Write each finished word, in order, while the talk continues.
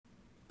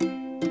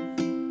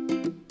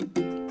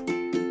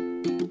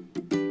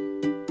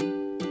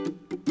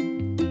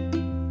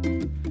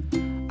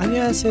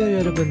안녕하세요,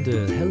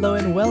 여러분들. Hello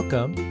and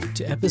welcome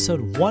to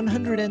episode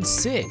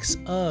 106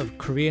 of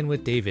Korean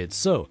with David.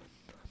 So,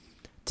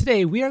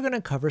 today we are going to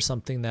cover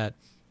something that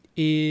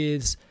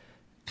is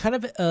kind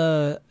of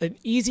an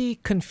easy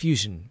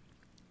confusion.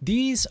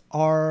 These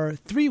are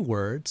three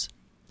words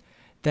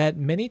that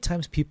many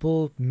times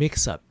people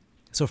mix up.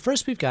 So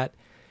first we've got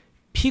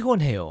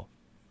피곤해요.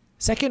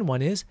 Second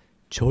one is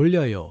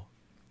졸려요.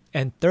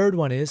 And third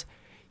one is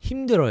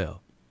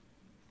힘들어요.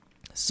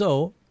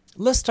 So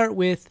let's start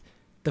with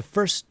the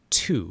first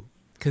two,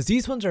 because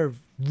these ones are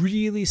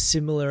really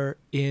similar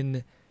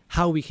in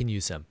how we can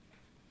use them.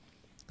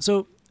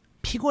 So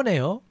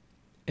피곤해요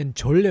and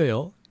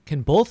졸려요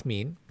can both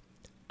mean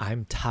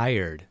I'm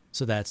tired.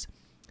 So that's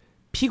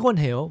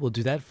피곤해요. We'll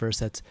do that first.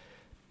 That's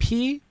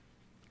피곤해요.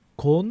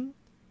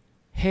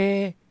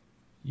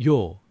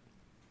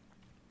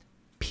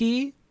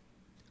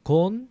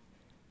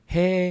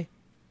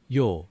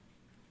 피곤해요.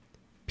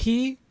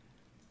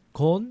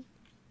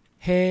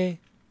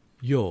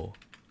 피곤해요.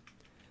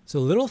 So a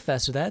little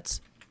faster,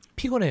 that's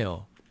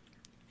피곤해요.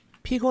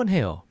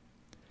 피곤해요.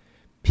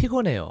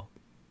 피곤해요.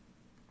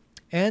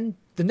 And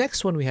the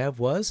next one we have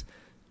was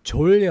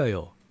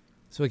졸려요.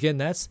 So again,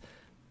 that's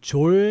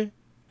졸려요.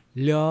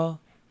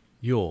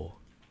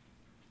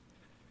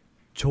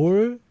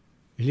 졸려요.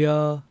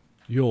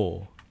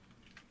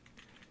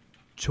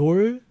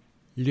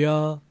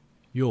 졸려요.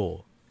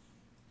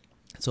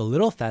 So a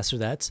little faster,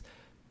 that's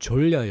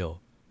졸려요.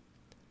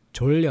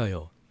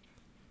 졸려요.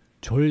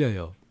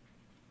 졸려요.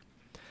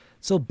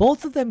 So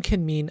both of them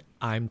can mean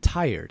I'm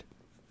tired.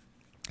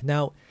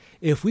 Now,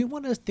 if we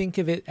want to think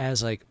of it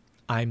as like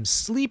I'm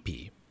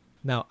sleepy,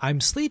 now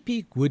I'm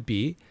sleepy would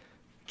be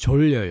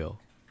졸려요.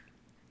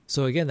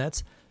 So again,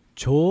 that's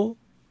졸려요.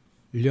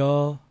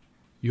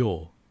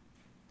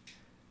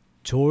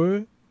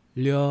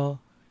 졸려요.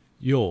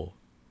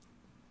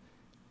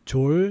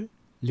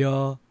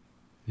 졸려요.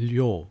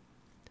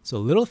 So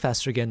a little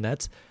faster again,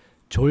 that's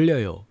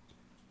졸려요.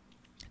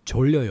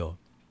 졸려요.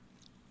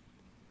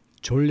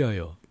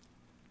 졸려요.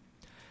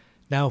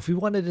 Now, if we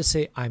wanted to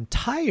say I'm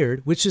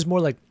tired, which is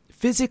more like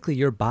physically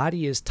your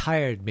body is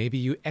tired, maybe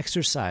you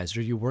exercised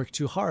or you work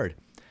too hard,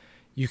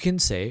 you can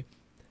say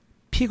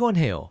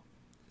피곤해요.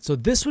 So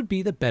this would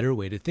be the better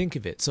way to think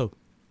of it. So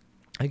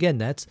again,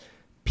 that's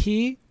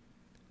피곤해요.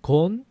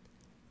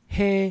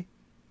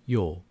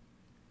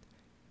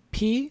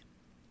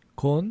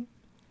 피곤해요.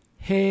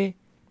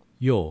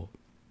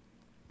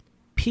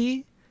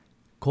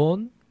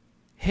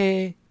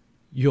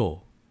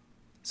 피곤해요.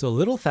 So a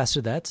little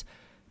faster, that's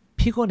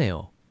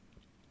피곤해요.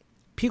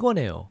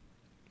 피곤해요.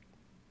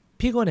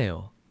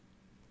 피곤해요.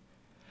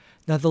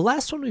 Now the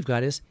last one we've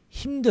got is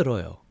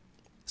힘들어요.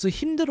 So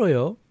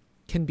힘들어요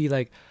can be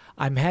like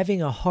I'm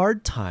having a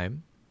hard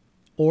time,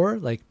 or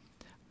like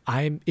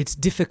it's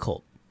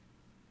difficult.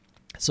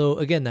 So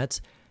again, that's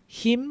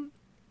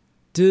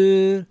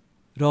힘들어요.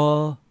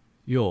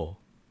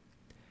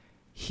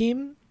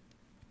 힘들어요.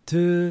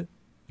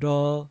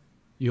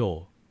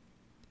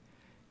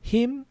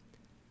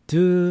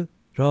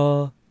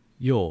 힘들어요.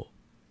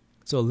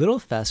 So a little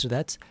faster,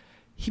 that's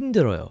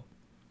힘들어요.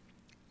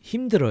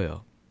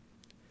 힘들어요.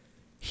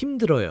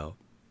 힘들어요.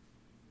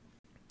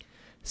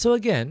 So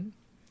again,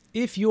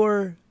 if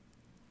you're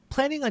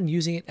planning on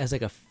using it as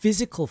like a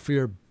physical for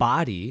your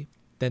body,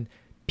 then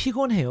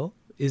피곤해요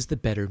is the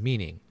better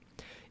meaning.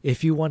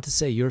 If you want to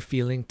say you're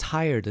feeling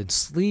tired and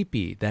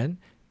sleepy, then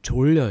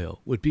졸려요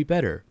would be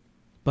better.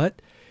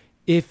 But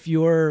if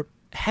you're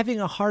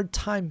having a hard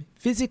time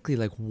physically,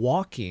 like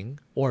walking,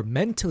 or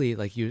mentally,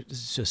 like you're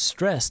just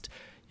stressed,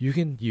 you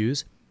can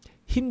use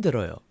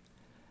힘들어요.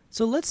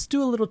 So let's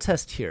do a little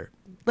test here.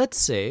 Let's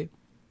say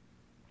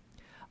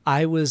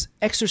I was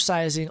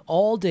exercising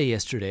all day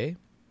yesterday.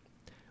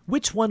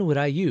 Which one would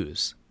I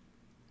use?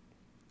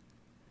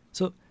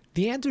 So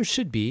the answer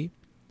should be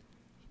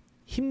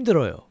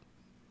힘들어요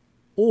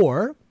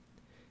or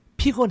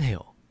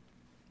피곤해요.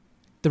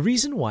 The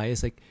reason why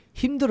is like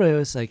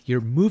힘들어요 is like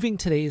you're moving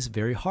today is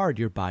very hard,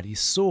 your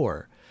body's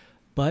sore.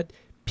 But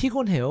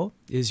피곤해요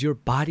is your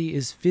body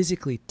is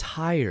physically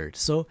tired.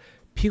 So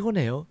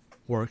피곤해요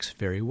works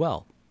very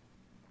well.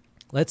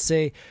 Let's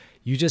say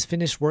you just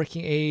finished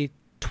working a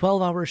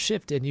 12-hour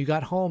shift and you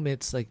got home,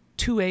 it's like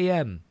 2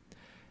 a.m.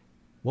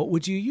 What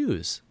would you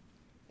use?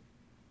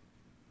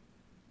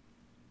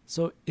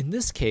 So in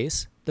this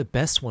case, the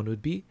best one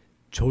would be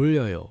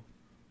졸려요.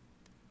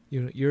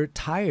 You're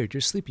tired,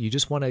 you're sleepy, you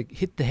just want to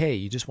hit the hay,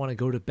 you just want to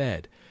go to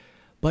bed.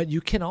 But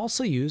you can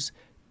also use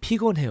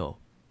피곤해요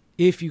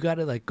if you got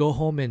to like go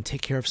home and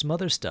take care of some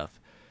other stuff.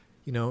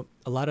 A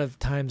lot of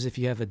times if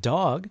you have a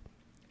dog,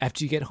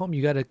 after you get home,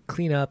 you got to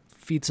clean up,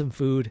 feed some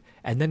food,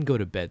 and then go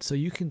to bed. So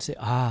you can say,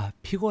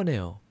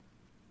 피곤해요.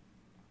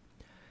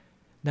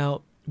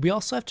 Now, we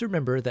also have to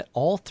remember that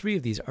all three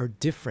of these are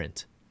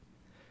different.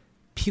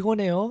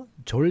 피곤해요,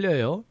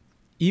 졸려요,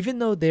 even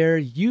though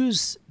their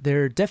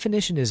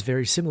definition is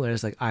very similar,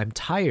 it's like I'm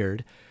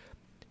tired,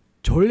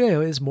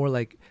 졸려요 is more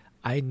like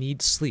I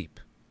need sleep.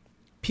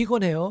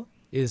 피곤해요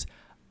is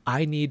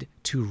I need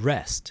to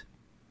rest.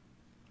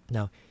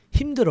 Now,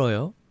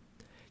 힘들어요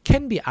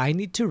can be I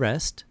need to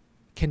rest,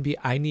 can be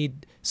I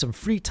need some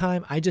free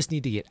time, I just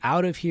need to get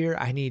out of here,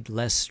 I need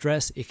less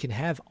stress. It can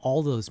have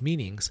all those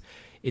meanings.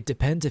 It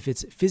depends if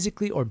it's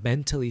physically or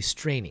mentally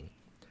straining.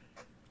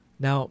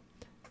 Now,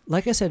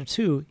 like I said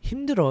too,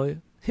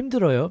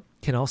 힘들어요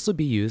can also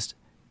be used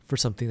for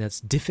something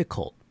that's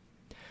difficult.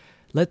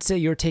 Let's say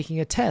you're taking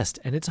a test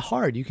and it's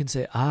hard. You can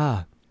say,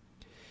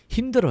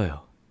 힘들어요,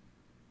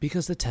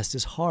 because the test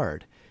is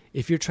hard.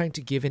 If you're trying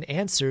to give an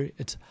answer,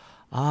 it's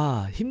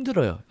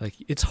힘들어요. Like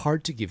it's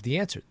hard to give the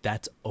answer.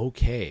 That's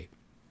okay.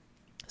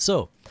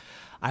 So,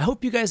 I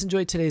hope you guys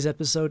enjoyed today's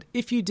episode.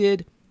 If you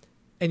did,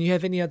 and you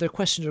have any other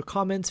questions or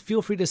comments,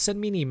 feel free to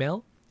send me an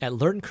email at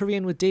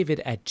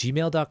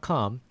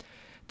learnkoreanwithdavid@gmail.com.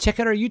 Check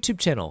out our YouTube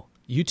channel,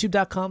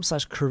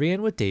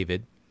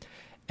 youtube.com/koreanwithdavid,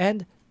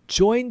 and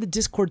join the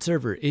Discord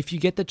server if you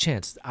get the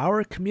chance.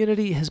 Our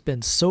community has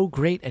been so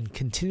great and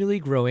continually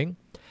growing.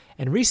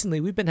 And recently,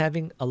 we've been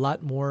having a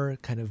lot more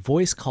kind of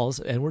voice calls,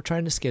 and we're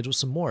trying to schedule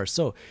some more.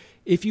 So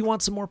if you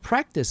want some more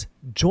practice,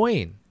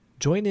 join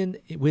in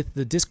with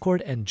the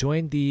Discord and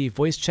join the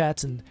voice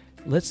chats, and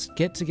let's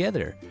get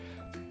together.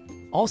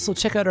 Also,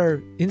 check out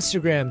our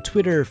Instagram,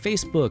 Twitter,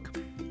 Facebook.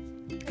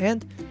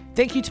 And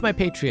thank you to my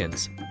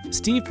Patreons,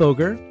 Steve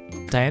Boger,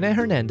 Diana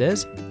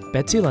Hernandez,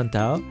 Betsy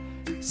Lantau,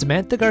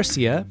 Samantha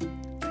Garcia,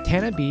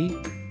 Tana B,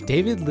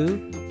 David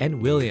Liu,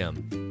 and William.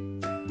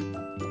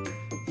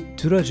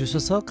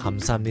 들어주셔서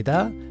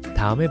감사합니다.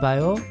 다음에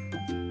봐요.